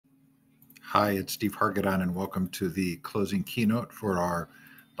Hi, it's Steve Hargadon, and welcome to the closing keynote for our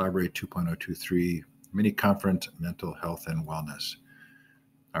Library 2.023 mini conference, Mental Health and Wellness.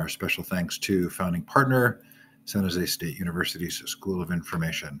 Our special thanks to founding partner, San Jose State University's School of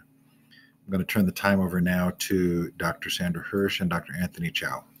Information. I'm going to turn the time over now to Dr. Sandra Hirsch and Dr. Anthony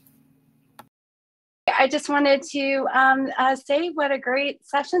Chow. I just wanted to say what a great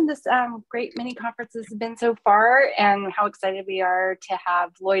session this great mini conference has been so far, and how excited we are to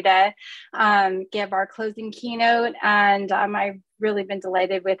have Loida give our closing keynote. And I've really been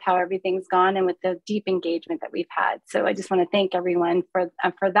delighted with how everything's gone and with the deep engagement that we've had. So I just want to thank everyone for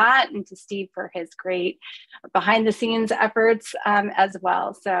that, and to Steve for his great behind the scenes efforts as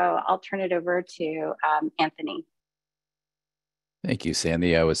well. So I'll turn it over to Anthony. Thank you,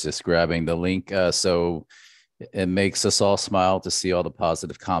 Sandy. I was just grabbing the link. So it makes us all smile to see all the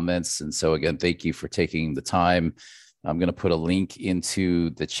positive comments. And so again, thank you for taking the time. I'm going to put a link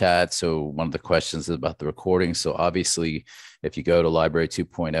into the chat. So one of the questions is about the recording. So obviously, if you go to Library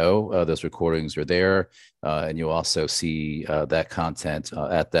 2.0, those recordings are there. And you'll also see that content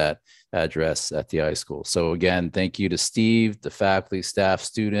at that address at the iSchool. So again, thank you to Steve, the faculty, staff,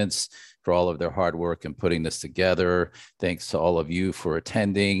 students, for all of their hard work in putting this together. Thanks to all of you for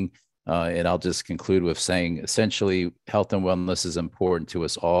attending. And I'll just conclude with saying, essentially, health and wellness is important to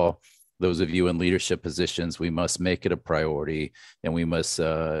us all. Those of you in leadership positions, we must make it a priority, and we must,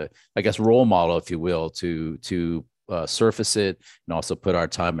 I guess, role model, if you will, to surface it, and also put our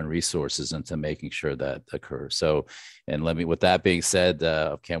time and resources into making sure that occurs. So, and with that being said,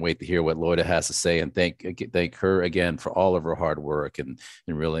 I can't wait to hear what Loida has to say, and thank her again for all of her hard work and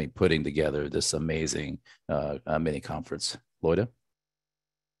really putting together this amazing mini conference. Loida.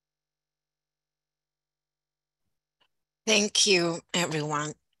 Thank you,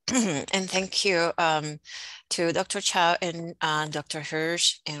 everyone. And thank you to Dr. Chow and Dr.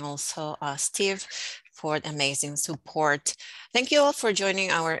 Hirsch, and also Steve, for the amazing support. Thank you all for joining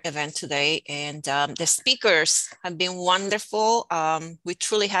our event today. And the speakers have been wonderful. We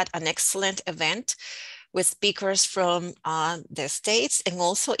truly had an excellent event with speakers from the States and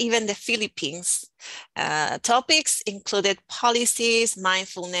also even the Philippines. Topics included policies,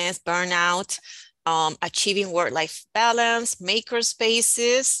 mindfulness, burnout, achieving work-life balance, maker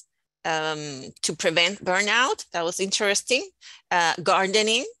spaces to prevent burnout. That was interesting.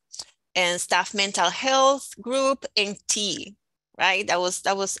 Gardening, and staff mental health group, and tea, right?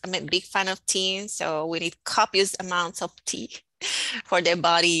 I'm a big fan of tea. So we need copious amounts of tea for the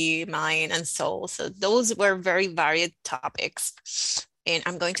body, mind, and soul. So those were very varied topics. And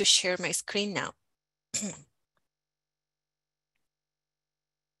I'm going to share my screen now.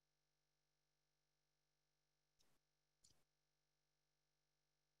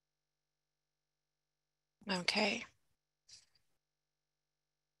 Okay.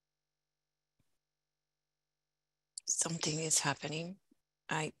 Something is happening.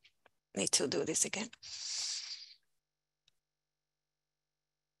 I need to do this again.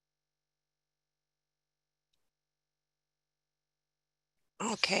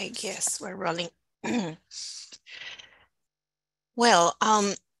 Okay, yes, we're rolling. Well,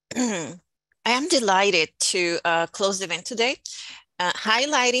 I am delighted to close the event today,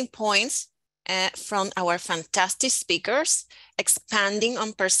 highlighting points from our fantastic speakers, expanding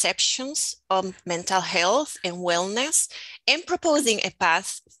on perceptions of mental health and wellness, and proposing a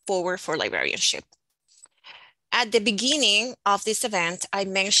path forward for librarianship. At the beginning of this event, I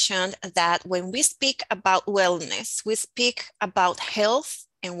mentioned that when we speak about wellness, we speak about health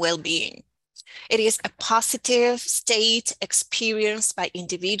and well-being. It is a positive state experienced by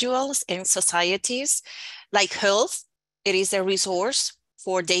individuals and societies. Like health, it is a resource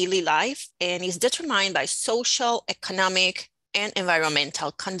for daily life and is determined by social, economic, and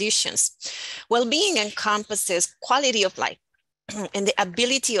environmental conditions. Well-being encompasses quality of life and the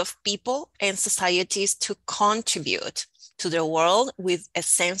ability of people and societies to contribute to the world with a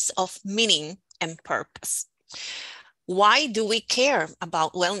sense of meaning and purpose. Why do we care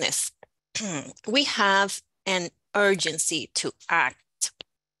about wellness? We have an urgency to act,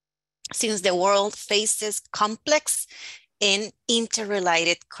 since the world faces complex and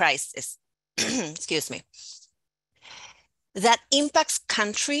interrelated crises, excuse me, that impacts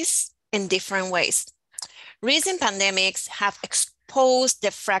countries in different ways. Recent pandemics have exposed the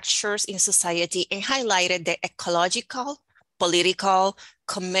fractures in society and highlighted the ecological, political,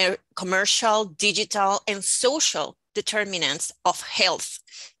 commercial, digital, and social determinants of health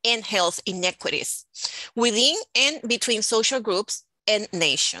and health inequities within and between social groups and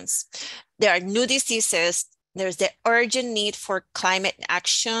nations. There are new diseases. There's the urgent need for climate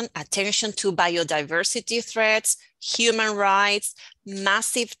action, attention to biodiversity threats, human rights,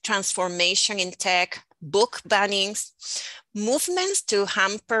 massive transformation in tech, book bannings, movements to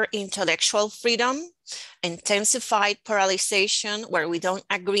hamper intellectual freedom, intensified polarization where we don't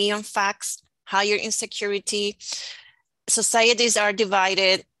agree on facts, higher insecurity, societies are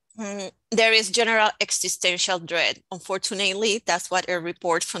divided. There is general existential dread. Unfortunately, that's what a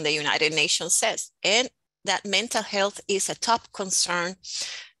report from the United Nations says, and that mental health is a top concern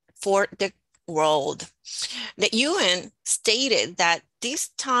for the world. The UN stated that this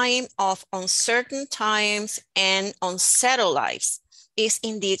time of uncertain times and unsettled lives is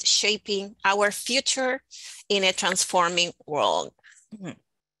indeed shaping our future in a transforming world.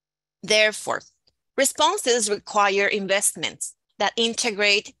 Therefore, responses require investments that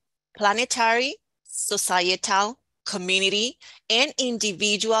integrate planetary, societal, community, and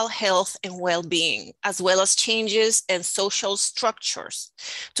individual health and well-being, as well as changes in social structures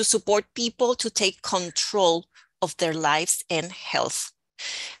to support people to take control of their lives and health.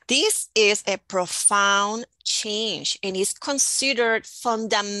 This is a profound change and is considered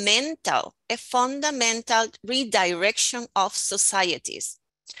fundamental, a fundamental redirection of societies,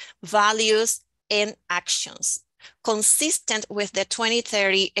 values, and actions, consistent with the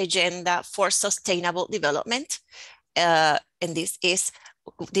 2030 Agenda for Sustainable Development. And this is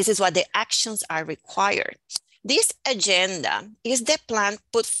what the actions are required. This agenda is the plan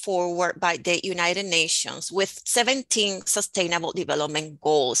put forward by the United Nations with 17 Sustainable Development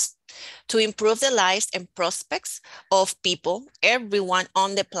Goals to improve the lives and prospects of people, everyone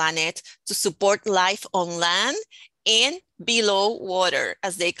on the planet, to support life on land and below water,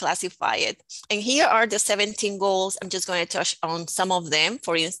 as they classify it. And here are the 17 goals. I'm just going to touch on some of them.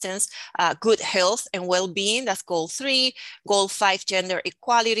 For instance, good health and well-being, that's goal 3. Goal 5, gender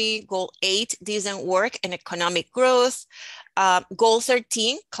equality. Goal 8, decent work and economic growth. Goal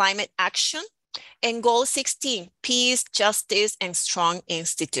 13, climate action. And goal 16, peace, justice, and strong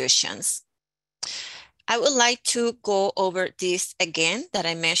institutions. I would like to go over this again that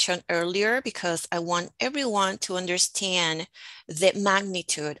I mentioned earlier because I want everyone to understand the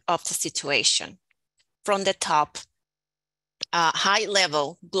magnitude of the situation. From the top,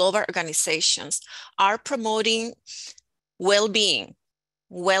 high-level global organizations are promoting well-being,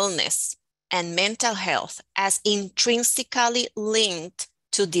 wellness, and mental health as intrinsically linked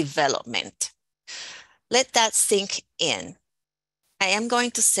to development. Let that sink in. I am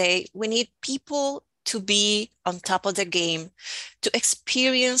going to say we need people to be on top of the game, to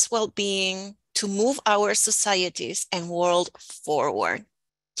experience well-being, to move our societies and world forward.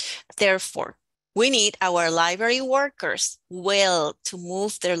 Therefore, we need our library workers well to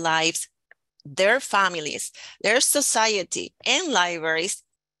move their lives, their families, their society, and libraries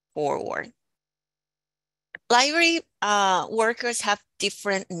forward. Library workers have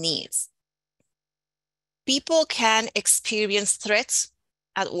different needs. People can experience threats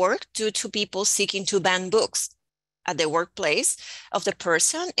at work due to people seeking to ban books at the workplace of the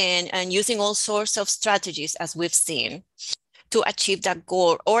person and using all sorts of strategies, as we've seen, to achieve that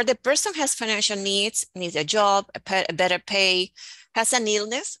goal. Or the person has financial needs, needs a job, a better pay, has an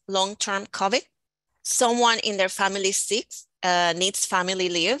illness, long-term COVID, someone in their family sick, needs family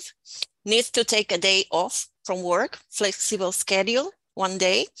leave, needs to take a day off from work, flexible schedule, one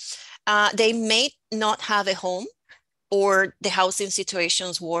day. They may not have a home, or the housing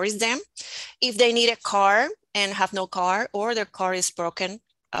situations worries them. If they need a car and have no car, or their car is broken,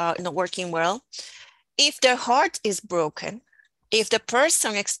 not working well. If their heart is broken, if the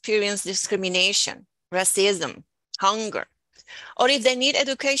person experiences discrimination, racism, hunger, or if they need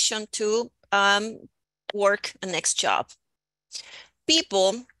education to work a next job.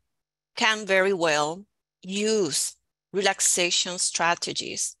 People can very well use relaxation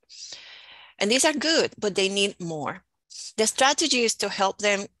strategies. And these are good, but they need more. The strategies to help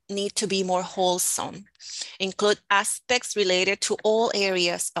them need to be more wholesome, include aspects related to all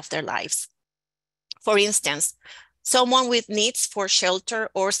areas of their lives. For instance, someone with needs for shelter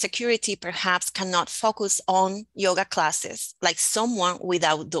or security perhaps cannot focus on yoga classes like someone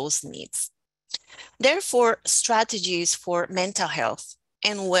without those needs. Therefore, strategies for mental health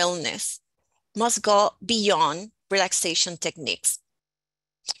and wellness must go beyond relaxation techniques.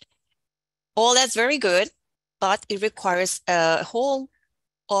 All that's very good, but it requires a whole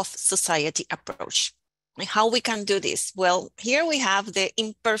of society approach. And how we can do this? Well, here we have the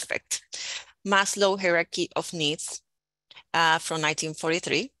imperfect Maslow hierarchy of needs from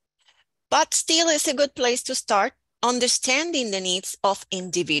 1943, but still it's a good place to start understanding the needs of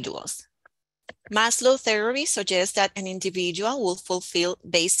individuals. Maslow theory suggests that an individual will fulfill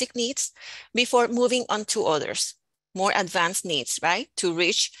basic needs before moving on to others, more advanced needs, right? To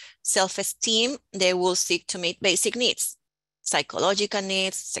reach self-esteem, they will seek to meet basic needs. psychological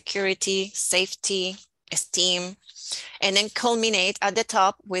needs, security, safety, esteem, and then culminate at the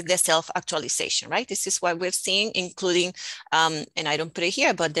top with the self-actualization, right? This is what we're seeing, including, and I don't put it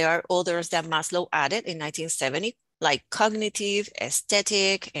here, but there are others that Maslow added in 1970, like cognitive,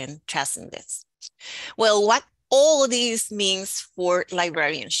 aesthetic, and transcendence. Well, what all this means for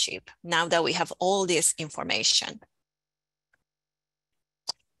librarianship, now that we have all this information.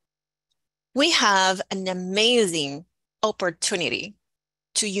 We have an amazing opportunity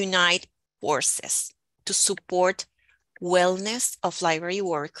to unite forces to support wellness of library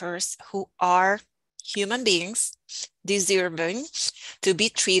workers who are human beings deserving to be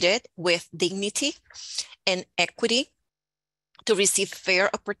treated with dignity and equity, to receive fair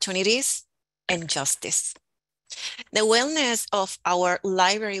opportunities and justice. The wellness of our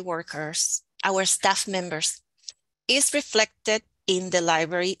library workers, our staff members, is reflected in the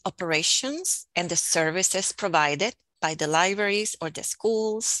library operations and the services provided by the libraries or the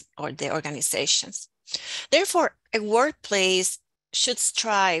schools or the organizations. Therefore, a workplace should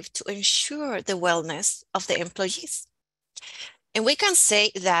strive to ensure the wellness of the employees. And we can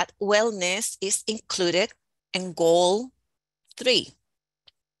say that wellness is included in Goal 3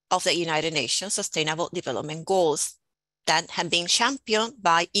 of the United Nations Sustainable Development Goals that have been championed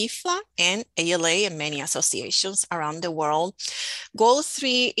by IFA and ALA and many associations around the world. Goal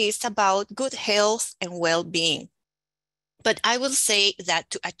 3 is about good health and well-being. But I will say that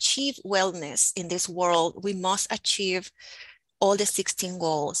to achieve wellness in this world, we must achieve all the 16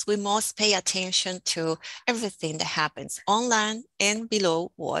 goals. We must pay attention to everything that happens on land and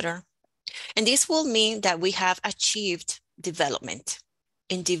below water. And this will mean that we have achieved development.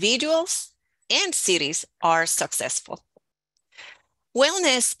 Individuals and cities are successful.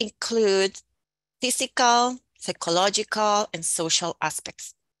 Wellness includes physical, psychological, and social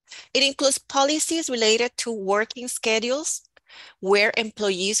aspects. It includes policies related to working schedules, where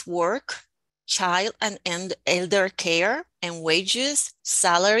employees work, child and elder care, and wages,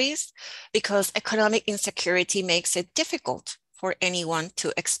 salaries, because economic insecurity makes it difficult for anyone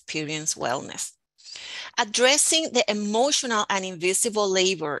to experience wellness. Addressing the emotional and invisible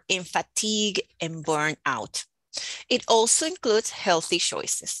labor in fatigue and burnout. It also includes healthy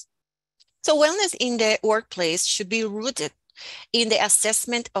choices. So wellness in the workplace should be rooted in the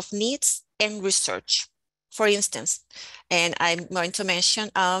assessment of needs and research. For instance, and I'm going to mention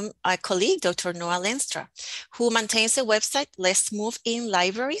a colleague, Dr. Noah Lenstra, who maintains a website, Let's Move in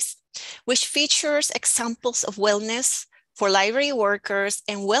Libraries, which features examples of wellness for library workers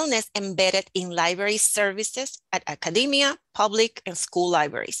and wellness embedded in library services at academia, public, and school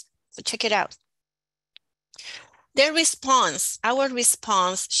libraries. So check it out. Their response, our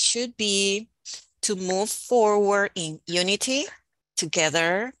response should be to move forward in unity,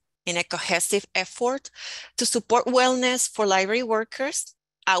 together, in a cohesive effort to support wellness for library workers,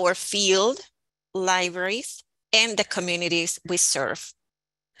 our field, libraries, and the communities we serve.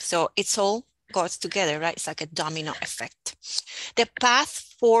 So it's all goes together, right? It's like a domino effect. The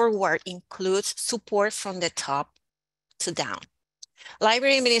path forward includes support from the top to down.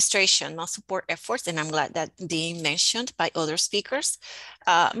 Library administration must support efforts, and I'm glad that being mentioned by other speakers,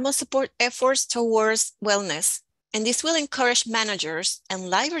 must support efforts towards wellness. And this will encourage managers and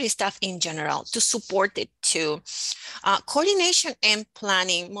library staff in general to support it too. Coordination and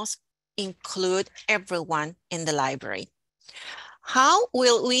planning must include everyone in the library. How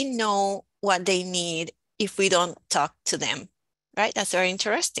will we know what they need if we don't talk to them, right? That's very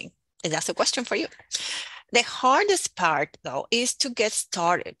interesting. And that's a question for you. The hardest part, though, is to get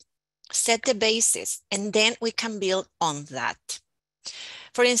started, set the basis, and then we can build on that.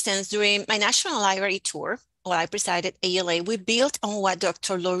 For instance, during my National Library tour, while I presided ALA, we built on what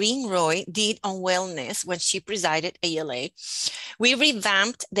Dr. Laureen Roy did on wellness when she presided ALA. We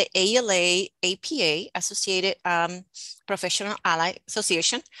revamped the ALA APA, Associated Professional Ally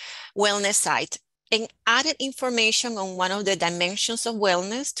Association, wellness site, and added information on one of the dimensions of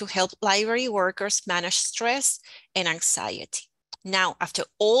wellness to help library workers manage stress and anxiety. Now, after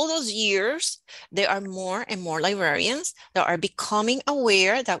all those years, there are more and more librarians that are becoming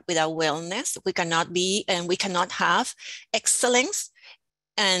aware that without wellness, we cannot be and we cannot have excellence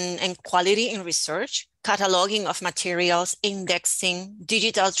and quality in research, cataloging of materials, indexing,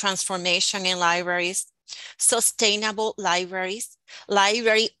 digital transformation in libraries, sustainable libraries,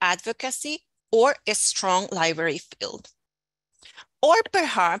 library advocacy, or a strong library field. Or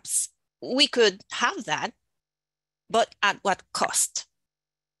perhaps we could have that, but at what cost?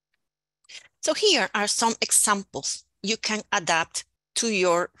 So here are some examples you can adapt to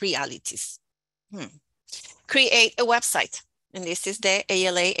your realities. Create a website and this is the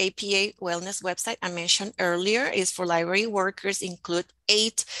ALA APA wellness website I mentioned earlier, is for library workers, include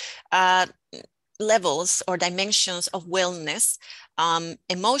 8 levels or dimensions of wellness: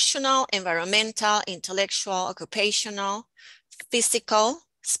 emotional, environmental, intellectual, occupational, physical,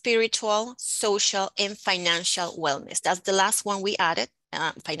 spiritual, social, and financial wellness. That's the last one we added,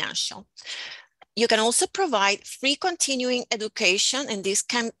 financial. You can also provide free continuing education, and this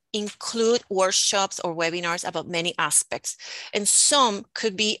can include workshops or webinars about many aspects. And some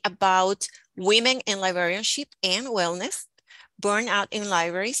could be about women in librarianship and wellness, burnout in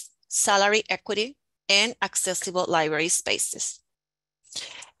libraries, salary equity, and accessible library spaces.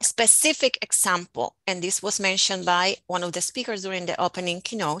 A specific example, and this was mentioned by one of the speakers during the opening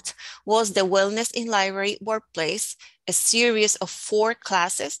keynote, was the Wellness in Library Workplace, a series of 4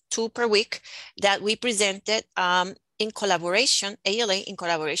 classes, 2 per week, that we presented in collaboration, ALA in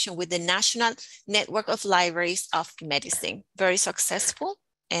collaboration with the National Network of Libraries of Medicine. Very successful,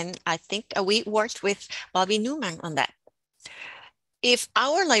 and I think we worked with Bobby Newman on that. If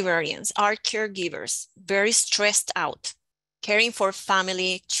our librarians are caregivers, very stressed out, caring for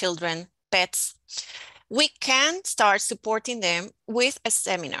family, children, pets, we can start supporting them with a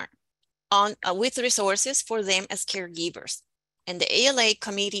seminar on with resources for them as caregivers. And the ALA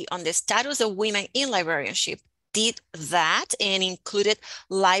Committee on the Status of Women in Librarianship did that and included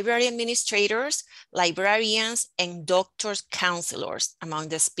library administrators, librarians, and doctors, counselors among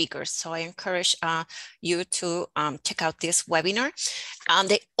the speakers. So I encourage you to check out this webinar.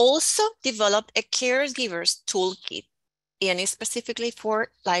 They also developed a caregivers toolkit, and it's specifically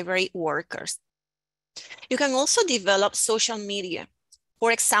for library workers. You can also develop social media.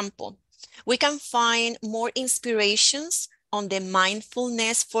 For example, we can find more inspirations on the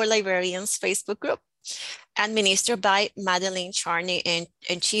Mindfulness for Librarians Facebook group, administered by Madeline Charney,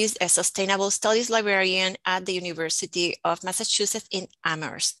 and she's a sustainable studies librarian at the University of Massachusetts in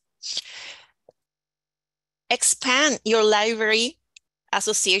Amherst. Expand your library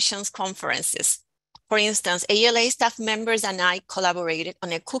association's conferences. For instance, ALA staff members and I collaborated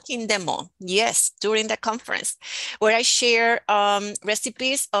on a cooking demo, yes, during the conference, where I share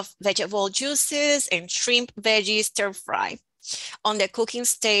recipes of vegetable juices and shrimp veggie stir fry on the cooking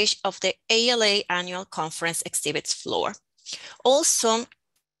stage of the ALA annual conference exhibits floor. Also,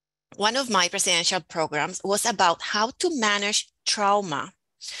 one of my presidential programs was about how to manage trauma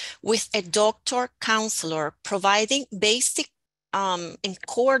with a doctor counselor, providing basic and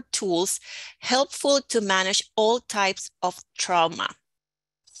core tools helpful to manage all types of trauma.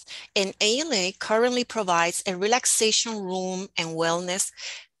 And ALA currently provides a relaxation room and wellness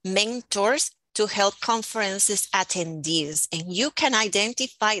mentors to help conferences attendees, and you can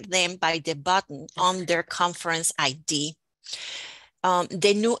identify them by the button on their conference ID.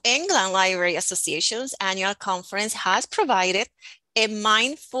 The New England Library Association's annual conference has provided a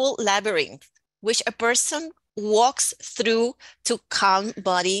mindful labyrinth, which a person walks through to calm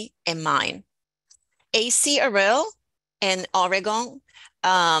body and mind. ACRL and Oregon,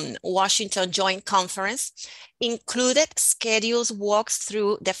 Washington Joint Conference included scheduled walks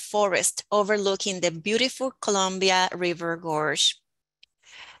through the forest overlooking the beautiful Columbia River Gorge.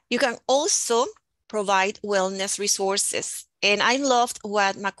 You can also provide wellness resources. And I loved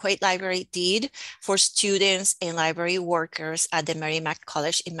what McQuaid Library did for students and library workers at the Merrimack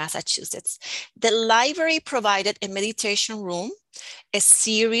College in Massachusetts. The library provided a meditation room, a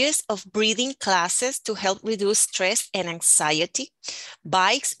series of breathing classes to help reduce stress and anxiety,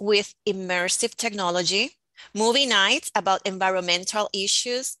 bikes with immersive technology, movie nights about environmental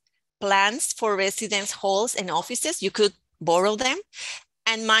issues, plans for residence halls and offices, you could borrow them,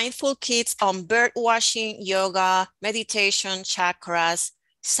 and mindful kits on bird watching, yoga, meditation, chakras,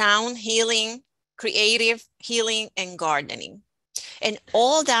 sound healing, creative healing, and gardening. And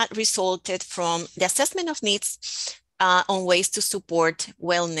all that resulted from the assessment of needs on ways to support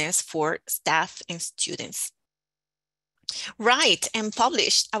wellness for staff and students. Write and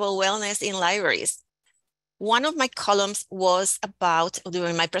publish about wellness in libraries. One of my columns was about,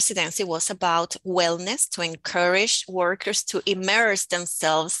 during my presidency, was about wellness, to encourage workers to immerse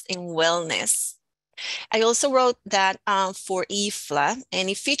themselves in wellness. I also wrote that for IFLA, and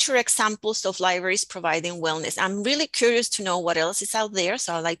it featured examples of libraries providing wellness. I'm really curious to know what else is out there,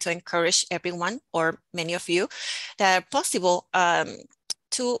 so I'd like to encourage everyone, or many of you, that are possible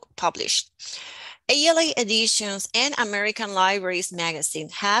to publish. ALA Editions and American Libraries Magazine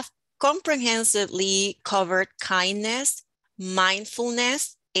have comprehensively covered kindness,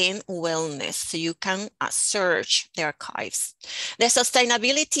 mindfulness, and wellness. So you can search the archives. The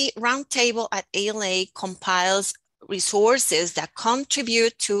Sustainability Roundtable at ALA compiles resources that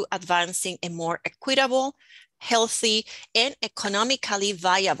contribute to advancing a more equitable, healthy, and economically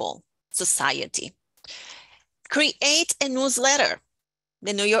viable society. Create a newsletter.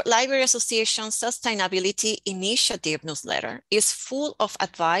 The New York Library Association Sustainability Initiative newsletter is full of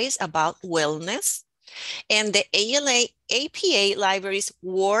advice about wellness, and the ALA APA Library's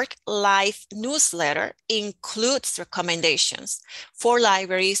Work Life newsletter includes recommendations for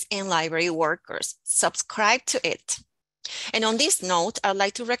libraries and library workers. Subscribe to it. And on this note, I'd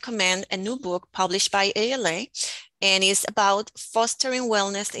like to recommend a new book published by ALA, and it's about fostering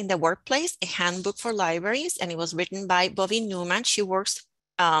wellness in the workplace, a handbook for libraries, and it was written by Bobby Newman. She works,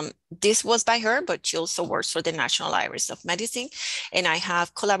 this was by her, but she also works for the National Libraries of Medicine, and I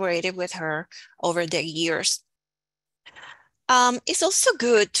have collaborated with her over the years. It's also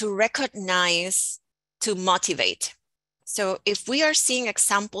good to recognize, to motivate. So if we are seeing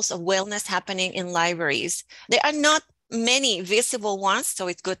examples of wellness happening in libraries, there are not many visible ones, so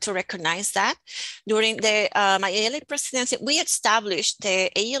it's good to recognize that. During the my ALA presidency, we established the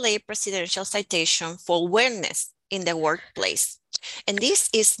ALA Presidential Citation for Wellness in the Workplace. And this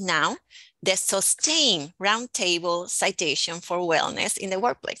is now the Sustain Roundtable Citation for Wellness in the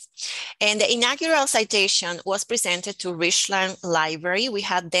Workplace. And the inaugural citation was presented to Richland Library. We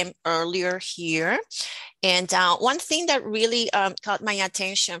had them earlier here. And one thing that really caught my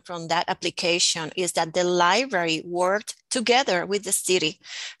attention from that application is that the library worked together with the city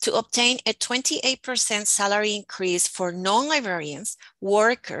to obtain a 28% salary increase for non-librarians,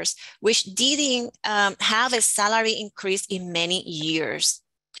 workers, which didn't have a salary increase in many years.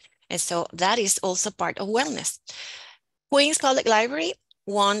 And so that is also part of wellness. Queens Public Library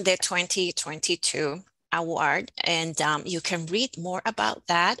won the 2022 award, and you can read more about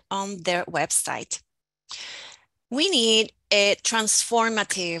that on their website. We need a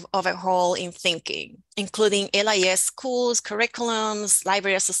transformative overhaul in thinking, including LIS schools, curriculums,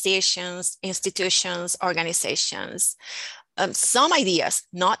 library associations, institutions, organizations. Some ideas,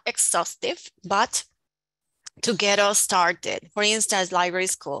 not exhaustive, but to get us started. For instance, library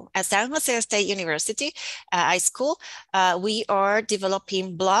school. At San Jose State University High School, we are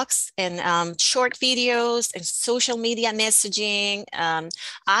developing blogs and short videos and social media messaging,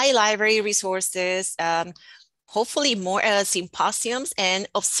 iLibrary resources, hopefully more symposiums and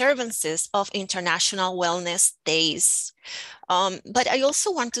observances of International Wellness Days. But I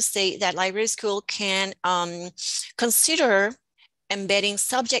also want to say that library school can consider embedding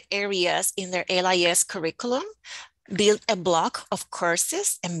subject areas in their LIS curriculum, build a block of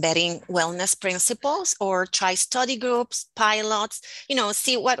courses embedding wellness principles, or try study groups, pilots,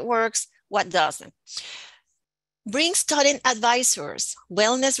 see what works, what doesn't. Bring student advisors,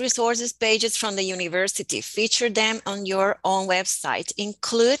 wellness resources pages from the university, feature them on your own website.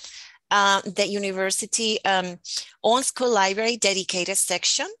 Include the university own school library dedicated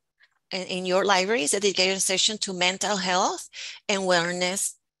section in your libraries, a dedicated section to mental health and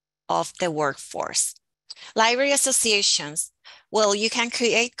wellness of the workforce. Library associations, well, you can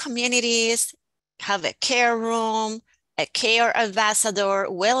create communities, have a care room, a care ambassador,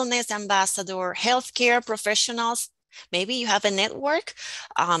 wellness ambassador, healthcare professionals. Maybe you have a network.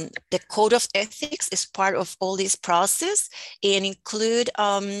 The code of ethics is part of all this process and include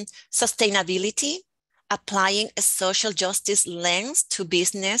sustainability, applying a social justice lens to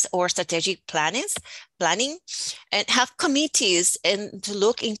business or strategic planning, and have committees and to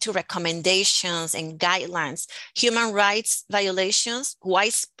look into recommendations and guidelines, human rights violations,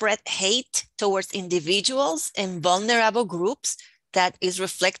 widespread hate towards individuals and vulnerable groups that is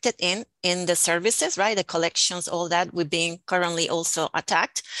reflected in the services, right? The collections, all that, we're being currently also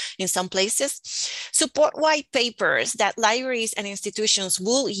attacked in some places. Support white papers that libraries and institutions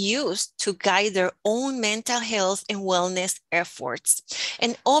will use to guide their own mental health and wellness efforts.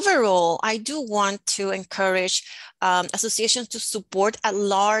 And overall, I do want to encourage associations to support at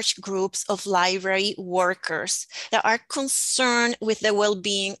large groups of library workers that are concerned with the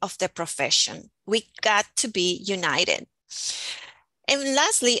well-being of the profession. We got to be united. And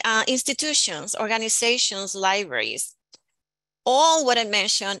lastly, institutions, organizations, libraries. All what I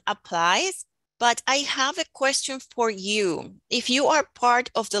mentioned applies, but I have a question for you. If you are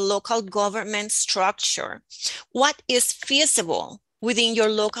part of the local government structure, what is feasible within your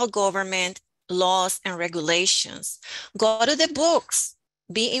local government laws and regulations? Go to the books,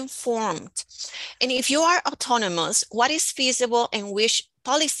 be informed. And if you are autonomous, what is feasible and which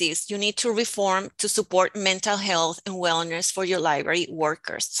policies you need to reform to support mental health and wellness for your library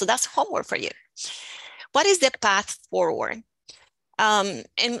workers? So that's homework for you. What is the path forward?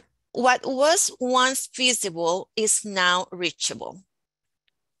 And what was once feasible is now reachable.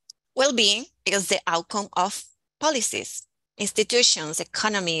 Well-being is the outcome of policies. institutions,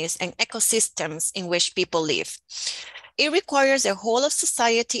 economies, and ecosystems in which people live. It requires a whole of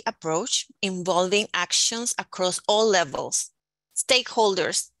society approach involving actions across all levels,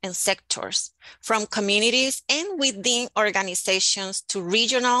 stakeholders and sectors, from communities and within organizations to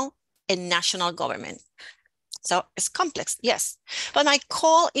regional and national government. So it's complex, yes. But my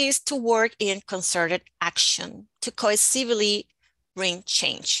call is to work in concerted action to cohesively bring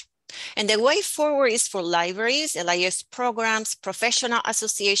change. And the way forward is for libraries, LIS programs, professional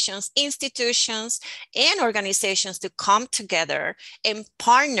associations, institutions, and organizations to come together and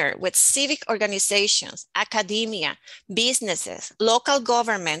partner with civic organizations, academia, businesses, local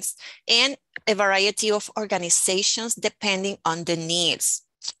governments, and a variety of organizations depending on the needs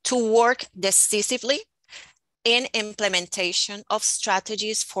to work decisively in implementation of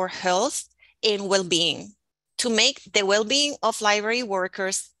strategies for health and well-being to make the well-being of library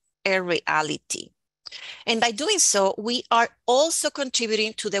workers a reality. And by doing so, we are also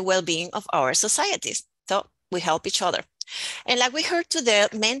contributing to the well-being of our societies. So we help each other. And like we heard today,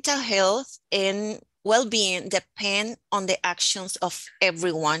 mental health and well-being depend on the actions of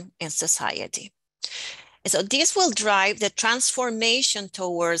everyone in society. And so this will drive the transformation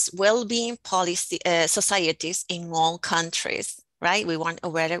towards well-being policy societies in all countries, right? We want a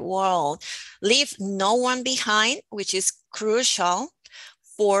better world. Leave no one behind, which is crucial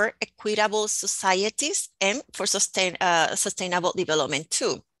for equitable societies and for sustainable development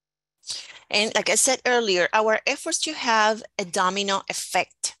too. And like I said earlier, our efforts to have a domino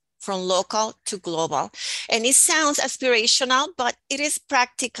effect from local to global. And it sounds aspirational, but it is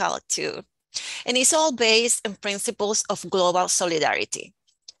practical too. And it's all based on principles of global solidarity.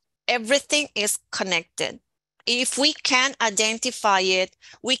 Everything is connected. If we can identify it,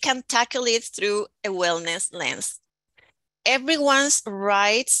 we can tackle it through a wellness lens. Everyone's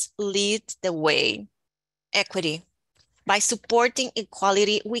rights lead the way. Equity. By supporting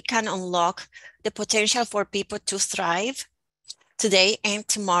equality, we can unlock the potential for people to thrive today and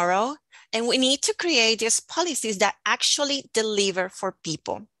tomorrow. And we need to create these policies that actually deliver for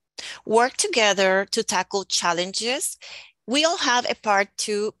people. Work together to tackle challenges. We all have a part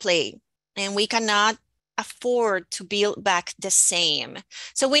to play, and we cannot afford to build back the same.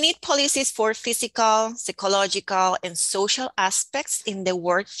 So we need policies for physical, psychological, and social aspects in the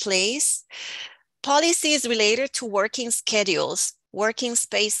workplace. Policies related to working schedules, working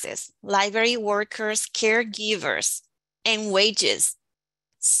spaces, library workers, caregivers, and wages,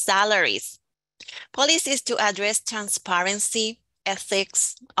 salaries. Policies to address transparency,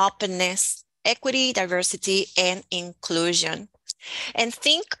 ethics, openness, equity, diversity, and inclusion. And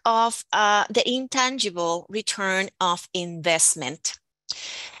think of the intangible return of investment.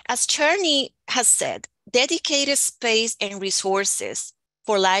 As Charney has said, dedicated space and resources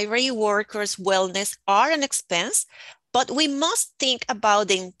for library workers' wellness are an expense, but we must think about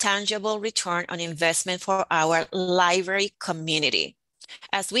the intangible return on investment for our library community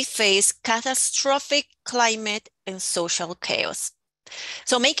as we face catastrophic climate and social chaos.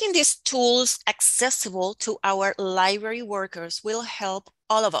 So making these tools accessible to our library workers will help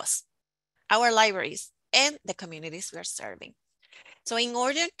all of us, our libraries, and the communities we are serving. So in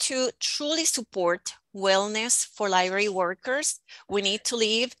order to truly support wellness for library workers, we need to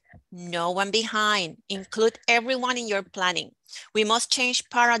leave no one behind. Include everyone in your planning. We must change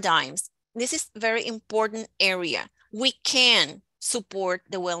paradigms. This is a very important area. We can support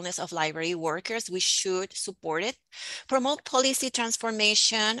the wellness of library workers. We should support it. Promote policy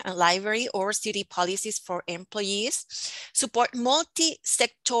transformation, library or city policies for employees. Support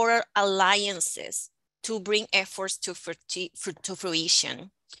multi-sectoral alliances to bring efforts to fruition.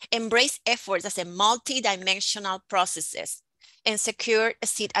 Embrace efforts as a multi-dimensional processes and secure a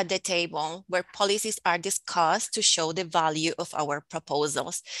seat at the table where policies are discussed to show the value of our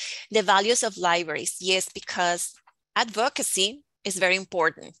proposals. The values of libraries, yes, because advocacy is very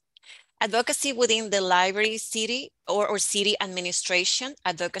important. Advocacy within the library city or city administration,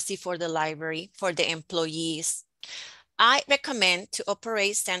 advocacy for the library, for the employees. I recommend to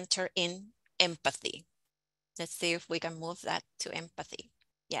operate center in empathy. Let's see if we can move that to empathy.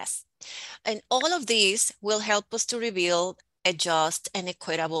 Yes. And all of these will help us to rebuild a just and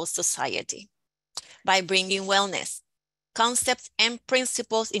equitable society by bringing wellness, concepts and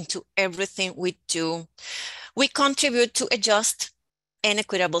principles into everything we do. We contribute to a just and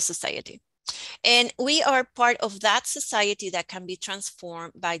equitable society. And we are part of that society that can be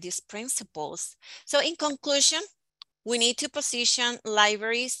transformed by these principles. So in conclusion, we need to position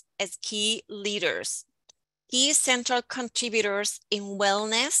libraries as key leaders, key central contributors in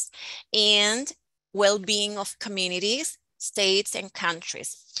wellness and well-being of communities, states, and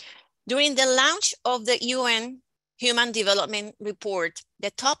countries. During the launch of the UN Human Development Report,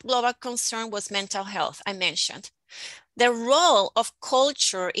 the top global concern was mental health, I mentioned. The role of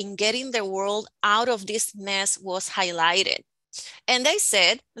culture in getting the world out of this mess was highlighted. And they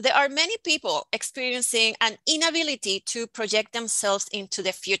said there are many people experiencing an inability to project themselves into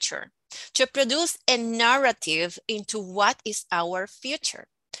the future, to produce a narrative into what is our future.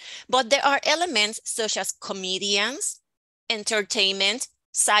 But there are elements such as comedians, entertainment,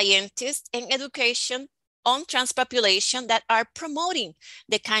 scientists, and education on transpopulation that are promoting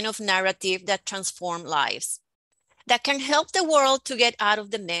the kind of narrative that transform lives, that can help the world to get out of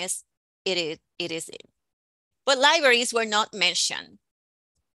the mess it is in. But libraries were not mentioned.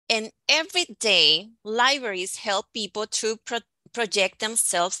 And every day, libraries help people to project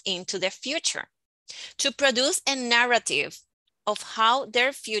themselves into the future, to produce a narrative of how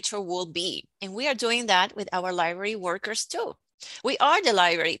their future will be. And we are doing that with our library workers too. We are the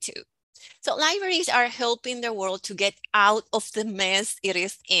library too. So libraries are helping the world to get out of the mess it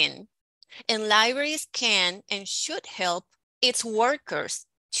is in. And libraries can and should help its workers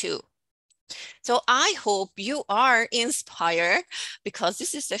too. So I hope you are inspired, because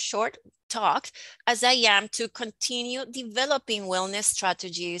this is a short talk, as I am, to continue developing wellness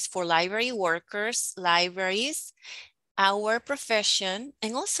strategies for library workers, libraries, our profession,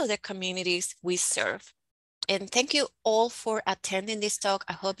 and also the communities we serve. And thank you all for attending this talk.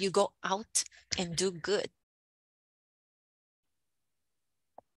 I hope you go out and do good.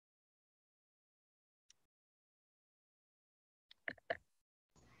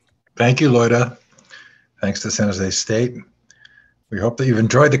 Thank you, Loida. Thanks to San Jose State. We hope that you've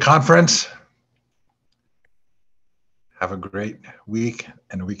enjoyed the conference. Have a great week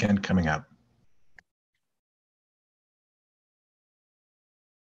and weekend coming up.